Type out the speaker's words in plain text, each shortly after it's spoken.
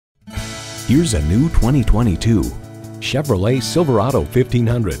Here's a new 2022 Chevrolet Silverado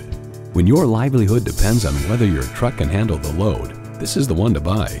 1500. When your livelihood depends on whether your truck can handle the load, this is the one to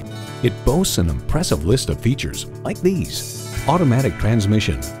buy. It boasts an impressive list of features like these: automatic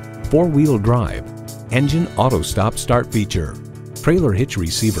transmission, four-wheel drive, engine auto stop start feature, trailer hitch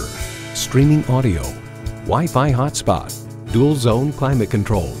receiver, streaming audio, Wi-Fi hotspot, dual zone climate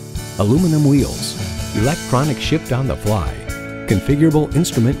control, aluminum wheels, electronic shift on the fly, configurable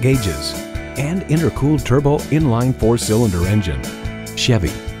instrument gauges, and intercooled turbo inline four-cylinder engine. Chevy,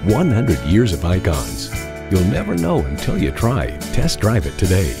 100 years of icons. You'll never know until you try. Test drive it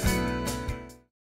today.